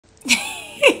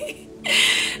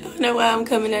know why I'm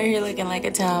coming out here looking like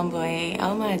a tomboy.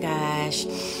 Oh my gosh.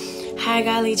 Hi,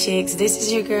 golly chicks. This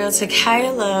is your girl,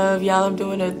 Takaya Love. Y'all, I'm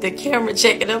doing the camera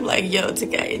check, and I'm like, yo,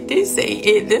 Takaya, this ain't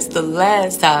it. This the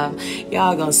last time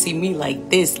y'all gonna see me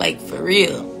like this, like for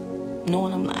real.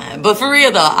 Knowing I'm lying, but for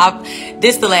real though,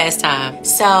 this the last time.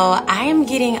 So I am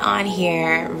getting on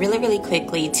here really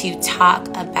quickly to talk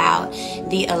about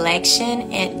the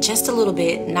election, and just a little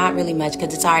bit, not really much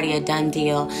because it's already a done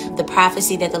deal. The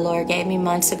prophecy that the Lord gave me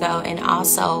months ago, and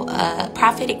also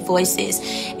prophetic voices,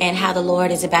 and how the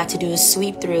Lord is about to do a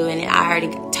sweep through. And I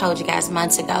already told you guys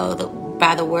months ago,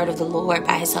 by the word of the Lord,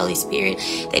 by his Holy Spirit,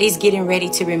 that he's getting ready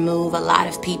to remove a lot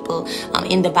of people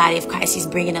in the body of Christ. He's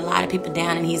bringing a lot of people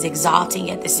down, and he's exalting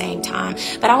at the same time.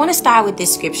 But I want to start with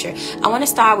this scripture. I want to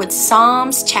start with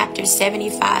Psalms chapter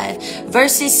 75,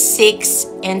 verses 6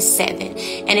 and 7.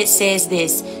 And it says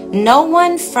this: no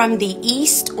one from the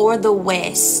east or the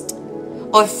west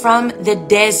or from the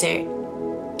desert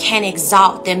can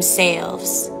exalt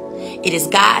themselves. It is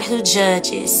God who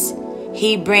judges.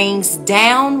 He brings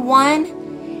down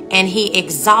one and he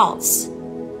exalts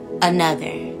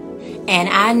another. And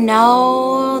I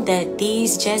know that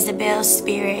these Jezebel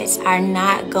spirits are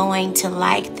not going to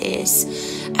like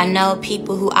this. I know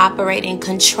people who operate in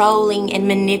controlling and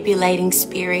manipulating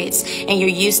spirits, and you're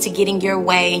used to getting your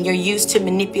way, and you're used to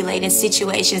manipulating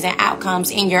situations and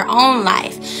outcomes in your own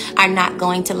life, are not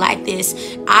going to like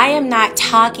this. I am not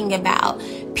talking about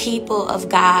people of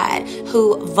God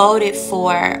who voted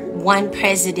for one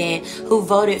president, who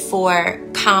voted for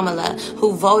Kamala,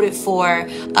 who voted for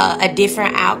a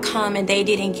different outcome, and they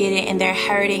didn't get it, and they're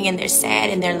hurting, and they're sad,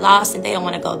 and they're lost, and they don't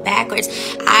want to go backwards.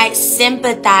 I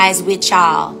sympathize with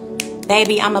y'all.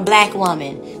 Baby, I'm a black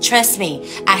woman. Trust me,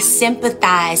 I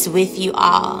sympathize with you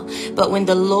all. But when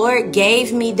the Lord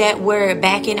gave me that word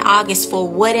back in August, for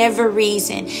whatever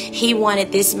reason, he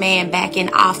wanted this man back in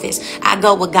office, I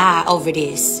go with God over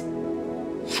this.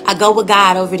 I go with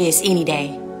God over this any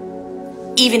day,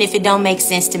 even if it don't make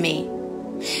sense to me.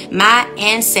 My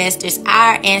ancestors,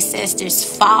 our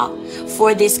ancestors, fought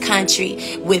for this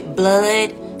country with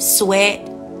blood, sweat,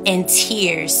 and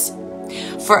tears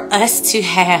for us to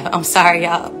have, I'm sorry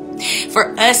y'all,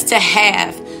 for us to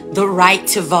have the right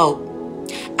to vote.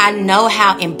 I know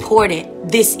how important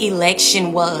this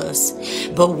election was,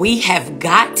 but we have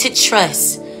got to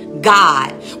trust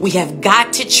God. We have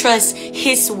got to trust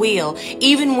his will,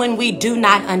 even when we do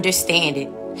not understand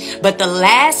it. But the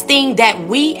last thing that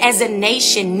we as a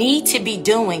nation need to be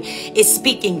doing is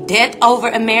speaking death over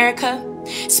America,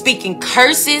 speaking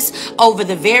curses over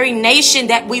the very nation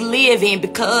that we live in,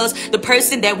 because the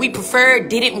person that we preferred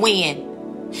didn't win.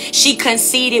 She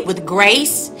conceded with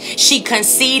grace. She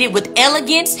conceded with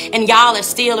elegance. And y'all are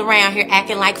still around here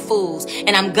acting like fools.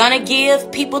 And I'm gonna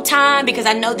give people time, because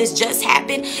I know this just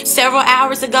happened several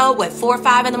hours ago. 4 or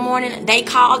 5 in the morning, they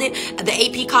called it. The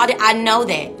AP called it. I know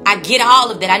that. I get all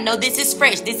of that. I know this is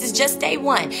fresh. This is just day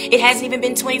one. It hasn't even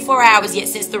been 24 hours yet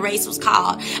since the race was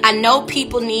called. I know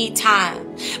people need time.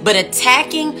 But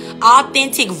attacking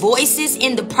authentic voices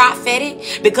in the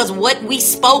prophetic, because what we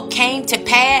spoke came to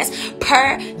pass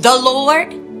per the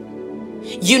Lord,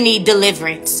 you need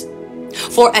deliverance.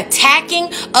 For attacking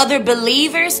other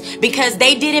believers because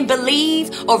they didn't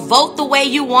believe or vote the way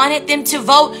you wanted them to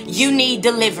vote, you need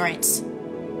deliverance.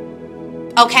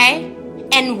 Okay?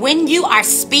 And when you are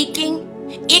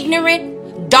speaking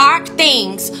ignorant, dark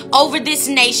things over this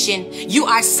nation, you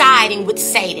are siding with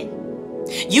Satan.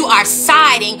 You are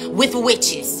siding with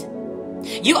witches.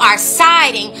 You are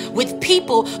siding with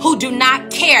people who do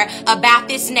not care about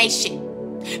this nation.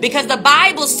 Because the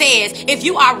Bible says, if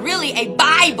you are really a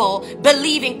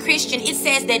Bible-believing Christian, it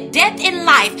says that death and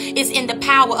life is in the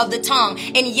power of the tongue.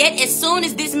 And yet, as soon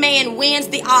as this man wins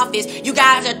the office, you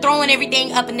guys are throwing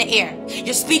everything up in the air.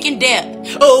 You're speaking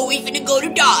death. Oh, we finna go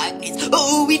to darkness.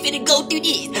 Oh, we finna go through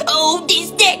this. Oh,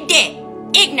 this,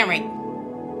 that. Ignorant.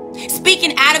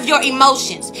 Speaking out of your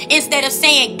emotions instead of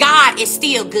saying God is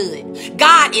still good.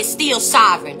 God is still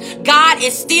sovereign. God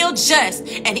is still just.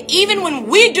 And even when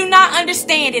we do not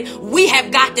understand it, we have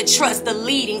got to trust the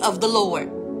leading of the Lord.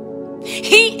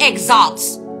 He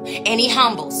exalts and he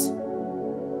humbles.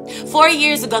 4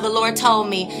 years ago, the Lord told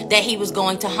me that he was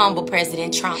going to humble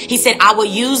President Trump. He said, I will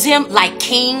use him like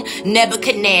King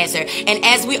Nebuchadnezzar. And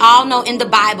as we all know in the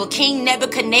Bible, King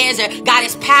Nebuchadnezzar got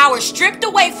his power stripped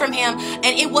away from him. And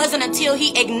it wasn't until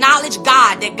he acknowledged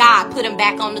God that God put him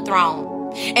back on the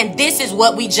throne. And this is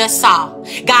what we just saw.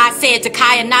 God said to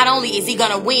Kaya, not only is he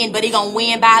going to win, but he's going to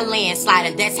win by a landslide.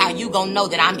 And that's how you going to know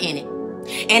that I'm in it.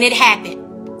 And it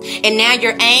happened. And now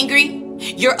you're angry.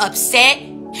 You're upset.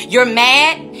 You're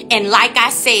mad. And like I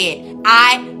said,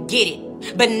 I get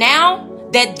it. But now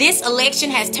that this election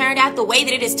has turned out the way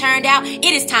that it has turned out, it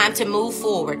is time to move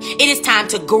forward. It is time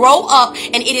to grow up,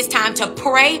 and it is time to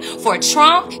pray for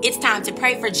Trump. It's time to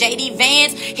pray for J.D.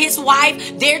 Vance, his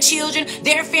wife, their children,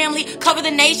 their family. Cover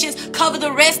the nations, cover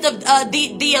the rest of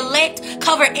the elect,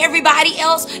 cover everybody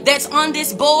else that's on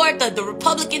this board, the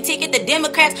Republican ticket, the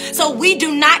Democrats, so we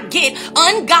do not get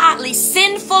ungodly,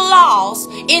 sinful laws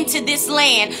into this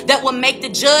land that will make the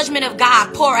judgment of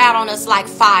God pour out on us like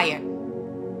fire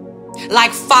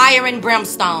and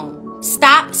brimstone.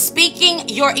 Stop speaking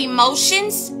your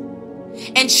emotions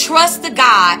and trust the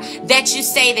God that you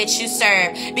say that you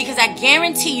serve, because I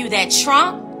guarantee you that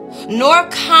Trump nor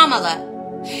Kamala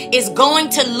is going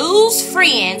to lose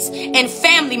friends and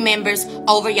family members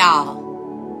over y'all.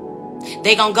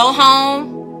 They gonna go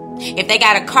home. If they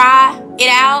gotta cry it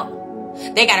out,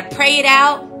 they gotta pray it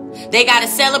out, they gotta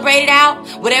celebrate it out,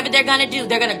 whatever they're gonna do,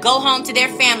 they're gonna go home to their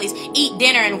families, eat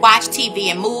dinner and watch TV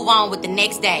and move on with the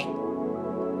next day.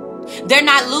 They're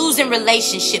not losing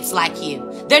relationships like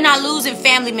you. They're not losing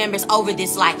family members over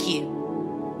this like you.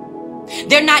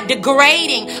 They're not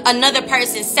degrading another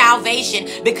person's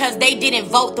salvation because they didn't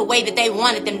vote the way that they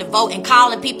wanted them to vote, and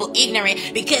calling people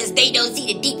ignorant because they don't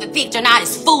see the deeper picture. Not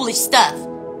as foolish stuff.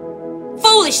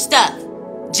 Foolish stuff.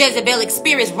 Jezebelic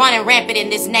spirits running rampant in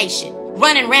this nation.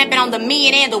 Running rampant on the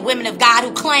men and the women of God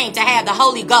who claim to have the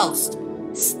Holy Ghost.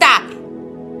 Stop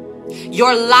it.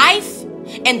 Your life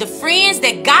and the friends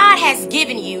that God has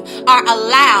given you are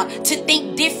allowed to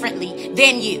think differently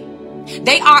than you.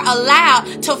 They are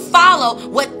allowed to follow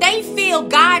what they feel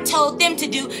God told them to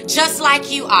do, just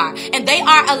like you are. And they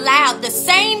are allowed the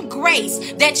same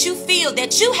grace that you feel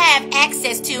that you have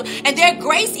access to. And their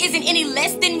grace isn't any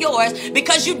less than yours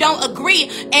because you don't agree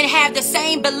and have the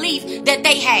same belief that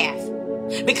they have.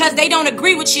 Because they don't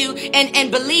agree with you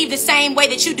and believe the same way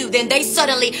that you do, then they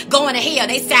suddenly going to hell.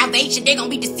 They salvation, they're going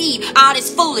to be deceived. All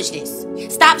this foolishness.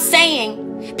 Stop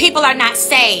saying people are not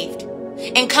saved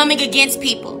and coming against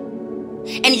people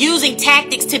and using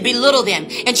tactics to belittle them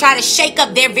and try to shake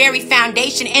up their very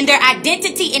foundation and their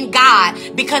identity in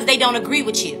God because they don't agree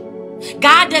with you.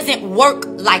 God doesn't work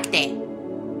like that.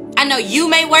 I know you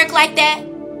may work like that.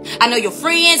 I know your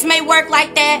friends may work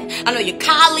like that. I know your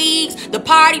colleagues, the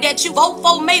party that you vote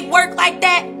for may work like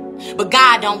that. But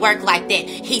God don't work like that.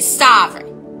 He's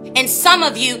sovereign. And some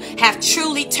of you have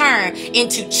truly turned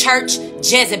into church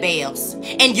Jezebels.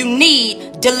 And you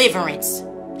need deliverance.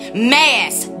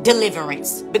 Mass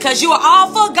deliverance. Because you are all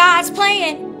for God's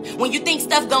plan when you think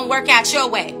stuff gonna work out your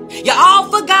way. You're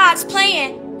all for God's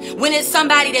plan when it's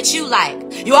somebody that you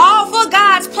like. You're all for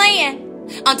God's plan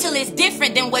until it's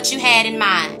different than what you had in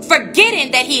mind.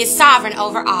 Forgetting that he is sovereign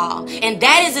over all. And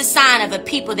that is a sign of a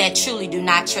people that truly do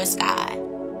not trust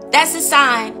God. That's a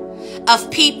sign of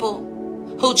people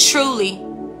who truly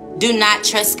do not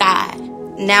trust God.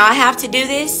 Now I have to do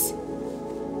this.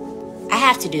 I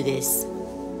have to do this.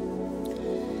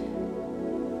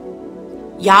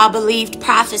 Y'all believed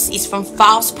prophecies from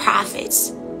false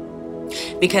prophets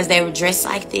because they were dressed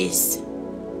like this.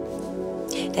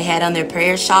 They had on their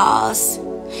prayer shawls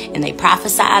and they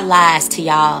prophesied lies to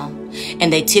y'all,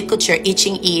 and they tickled your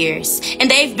itching ears.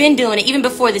 And they've been doing it even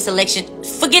before this election.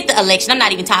 Forget the election. I'm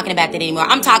not even talking about that anymore.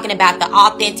 I'm talking about the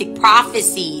authentic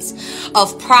prophecies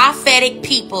of prophetic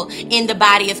people in the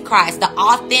body of Christ, the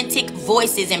authentic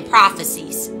voices and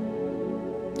prophecies.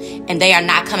 And they are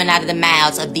not coming out of the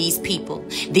mouths of these people.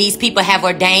 These people have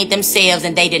ordained themselves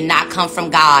and they did not come from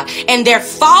God. And their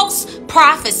false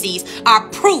prophecies are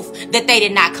proof that they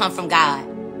did not come from God.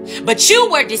 But you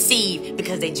were deceived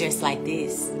because they dressed like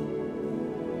this.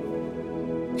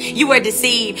 You were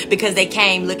deceived because they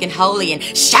came looking holy and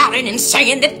shouting and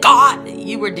saying that God.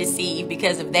 You were deceived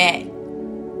because of that.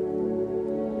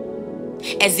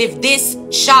 As if this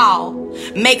shawl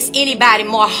makes anybody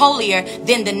more holier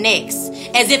than the next.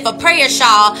 As if a prayer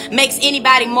shawl makes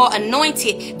anybody more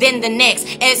anointed than the next.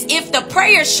 As if the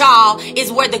prayer shawl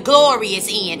is where the glory is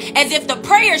in. As if the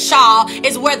prayer shawl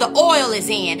is where the oil is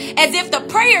in. As if the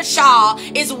prayer shawl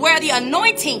is where the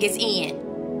anointing is in.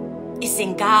 It's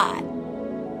in God.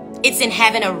 It's in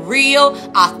having a real,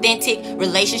 authentic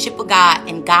relationship with God.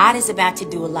 And God is about to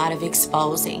do a lot of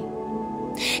exposing.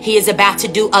 He is about to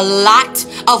do a lot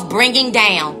of bringing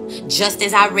down, just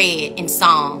as I read in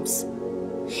Psalms.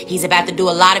 He's about to do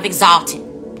a lot of exalting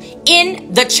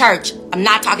in the church. I'm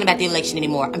not talking about the election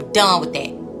anymore. I'm done with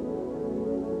that.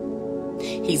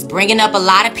 He's bringing up a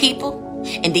lot of people,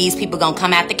 and these people are going to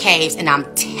come out the caves. And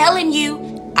I'm telling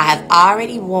you, I have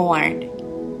already warned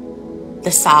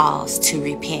the Sauls to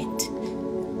repent.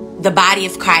 The body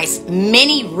of Christ,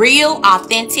 many real,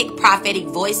 authentic, prophetic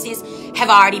voices have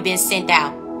already been sent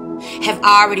out. have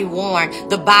already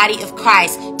warned the body of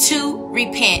Christ to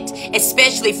repent,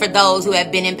 especially for those who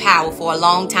have been in power for a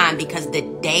long time, because the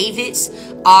Davids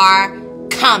are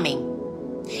coming,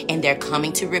 and they're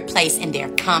coming to replace, and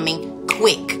they're coming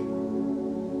quick.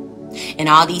 And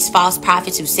all these false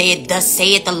prophets who said, thus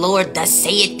saith the Lord, thus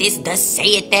saith this, thus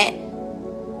saith that,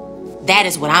 that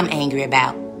is what I'm angry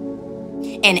about.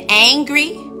 And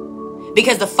angry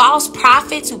because the false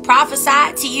prophets who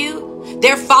prophesied to you,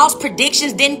 their false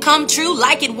predictions didn't come true,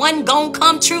 like it wasn't gonna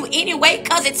come true anyway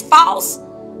because it's false.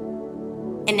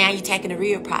 And now you're attacking the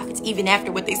real prophets, even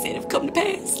after what they said have come to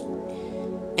pass.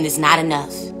 And it's not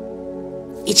enough.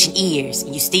 Itching ears,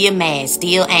 and you still mad,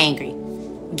 still angry.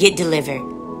 Get delivered.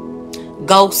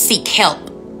 Go seek help.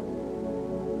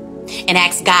 And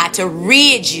ask God to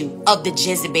rid you of the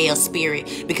Jezebel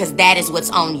spirit, because that is what's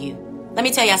on you. Let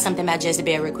me tell y'all something about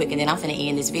Jezebel real quick, and then I'm finna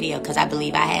end this video because I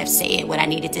believe I have said what I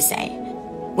needed to say.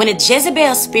 When a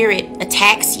Jezebel spirit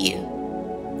attacks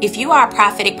you, if you are a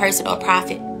prophetic person or a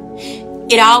prophet,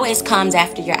 it always comes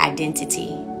after your identity.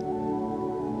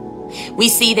 We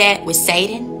see that with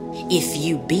Satan, if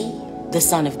you be the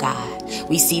Son of God.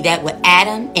 We see that with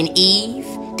Adam and Eve.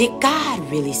 Did God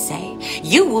really say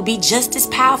you will be just as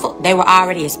powerful? They were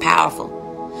already as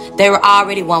powerful. They were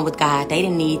already one with God. They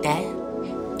didn't need that.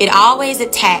 It always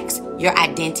attacks your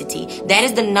identity. That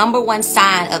is the number one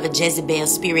sign of a Jezebel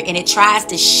spirit. And it tries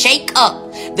to shake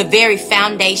up the very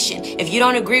foundation. If you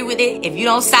don't agree with it, if you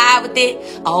don't side with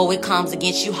it, oh, it comes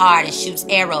against you hard and shoots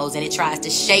arrows. And it tries to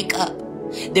shake up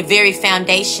the very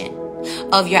foundation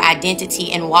of your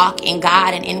identity and walk in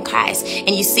God and in Christ.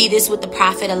 And you see this with the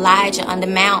prophet Elijah on the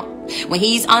mount. When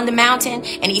he's on the mountain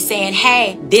and he's saying,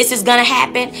 hey, this is gonna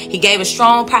happen. He gave a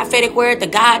strong prophetic word. The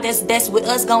God that's with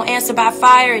us gonna answer by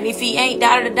fire. And if he ain't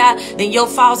then your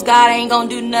false God ain't gonna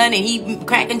do nothing. And he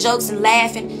cracking jokes and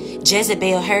laughing.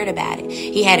 Jezebel heard about it.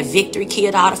 He had a victory,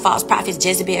 killed all the false prophets.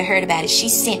 Jezebel heard about it. She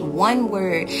sent one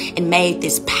word and made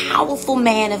this powerful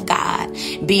man of God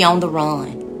be on the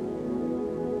run.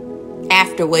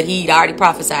 After what he'd already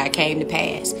prophesied came to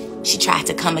pass, she tried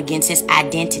to come against his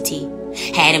identity.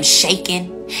 Had him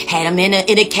shaking, had him in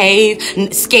a cave,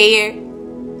 scared,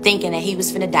 thinking that he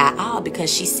was finna die. All because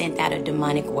she sent out a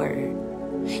demonic word.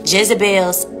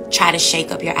 Jezebels try to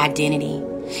shake up your identity.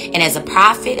 And as a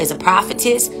prophet, as a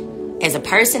prophetess, as a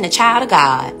person, a child of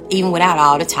God, even without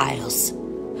all the titles,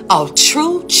 a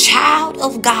true child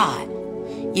of God,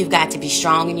 you've got to be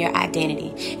strong in your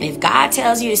identity. And if God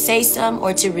tells you to say some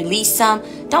or to release some,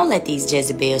 don't let these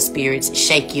Jezebel spirits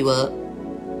shake you up.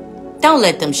 Don't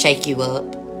let them shake you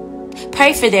up.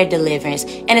 Pray for their deliverance.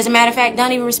 And as a matter of fact,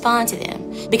 don't even respond to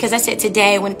them. Because I said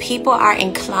today, when people are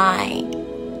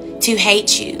inclined to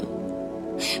hate you,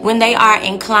 when they are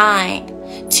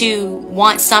inclined to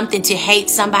want something, to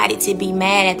hate somebody, to be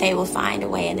mad at, they will find a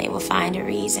way and they will find a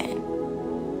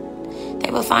reason. They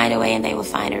will find a way and they will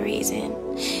find a reason.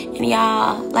 And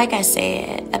y'all, like I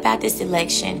said, about this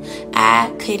election,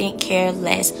 I couldn't care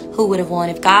less who would have won.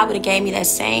 If God would have gave me that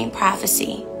same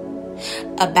prophecy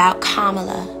about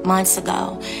Kamala months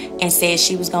ago and said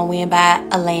she was going to win by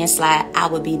a landslide, I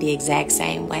would be the exact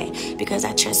same way, because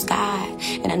I trust God.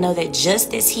 And I know that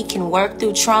just as he can work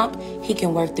through Trump, he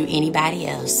can work through anybody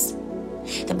else.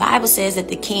 The Bible says that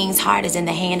the king's heart is in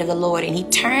the hand of the Lord, and he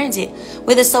turns it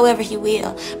whithersoever he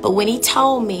will. But when he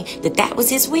told me that that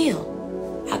was his will,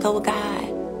 I go with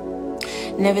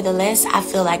God. Nevertheless, I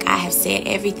feel like I have said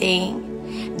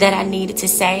everything that I needed to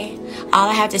say. All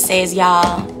I have to say is,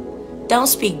 y'all, don't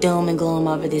speak doom and gloom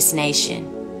over this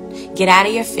nation. Get out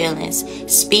of your feelings.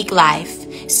 Speak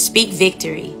life. Speak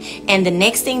victory. And the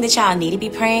next thing that y'all need to be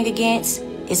praying against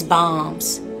is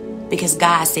bombs. Because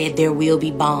God said there will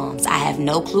be bombs. I have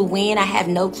no clue when. I have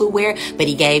no clue where. But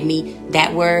he gave me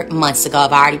that word months ago.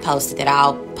 I've already posted it.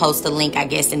 I'll post a link, I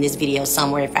guess, in this video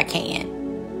somewhere if I can.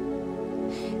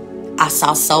 I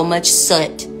saw so much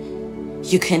soot.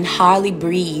 You can hardly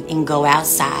breathe and go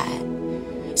outside.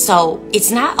 So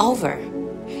it's not over.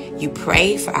 You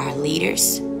pray for our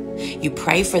leaders. You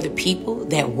pray for the people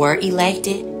that were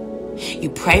elected. You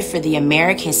pray for the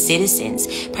American citizens.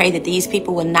 Pray that these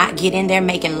people will not get in there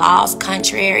making laws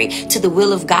contrary to the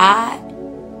will of God.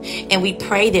 And we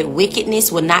pray that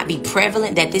wickedness will not be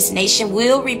prevalent, that this nation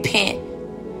will repent,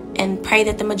 and pray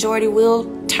that the majority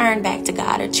will turn back to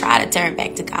God, or try to turn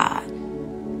back to God.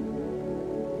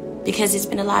 Because it's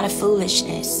been a lot of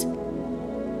foolishness.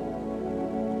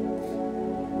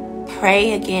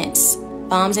 Pray against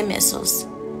bombs and missiles,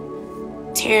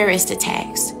 terrorist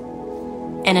attacks,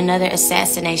 and another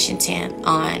assassination attempt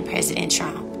on President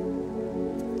Trump.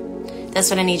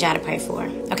 That's what I need y'all to pray for.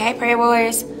 Okay, prayer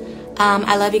warriors?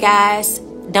 I love you guys.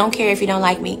 Don't care if you don't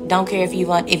like me. Don't care if you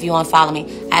unfollow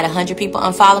me. I had 100 people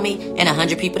unfollow me and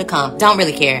 100 people to come. Don't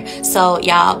really care. So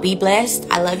y'all be blessed.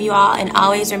 I love you all. And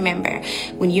always remember,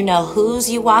 when you know who's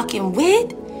you walking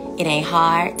with, it ain't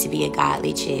hard to be a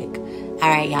godly chick. All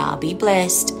right, y'all, be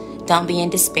blessed. Don't be in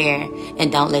despair,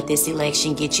 and don't let this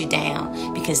election get you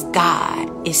down, because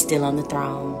God is still on the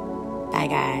throne. Bye,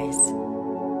 guys.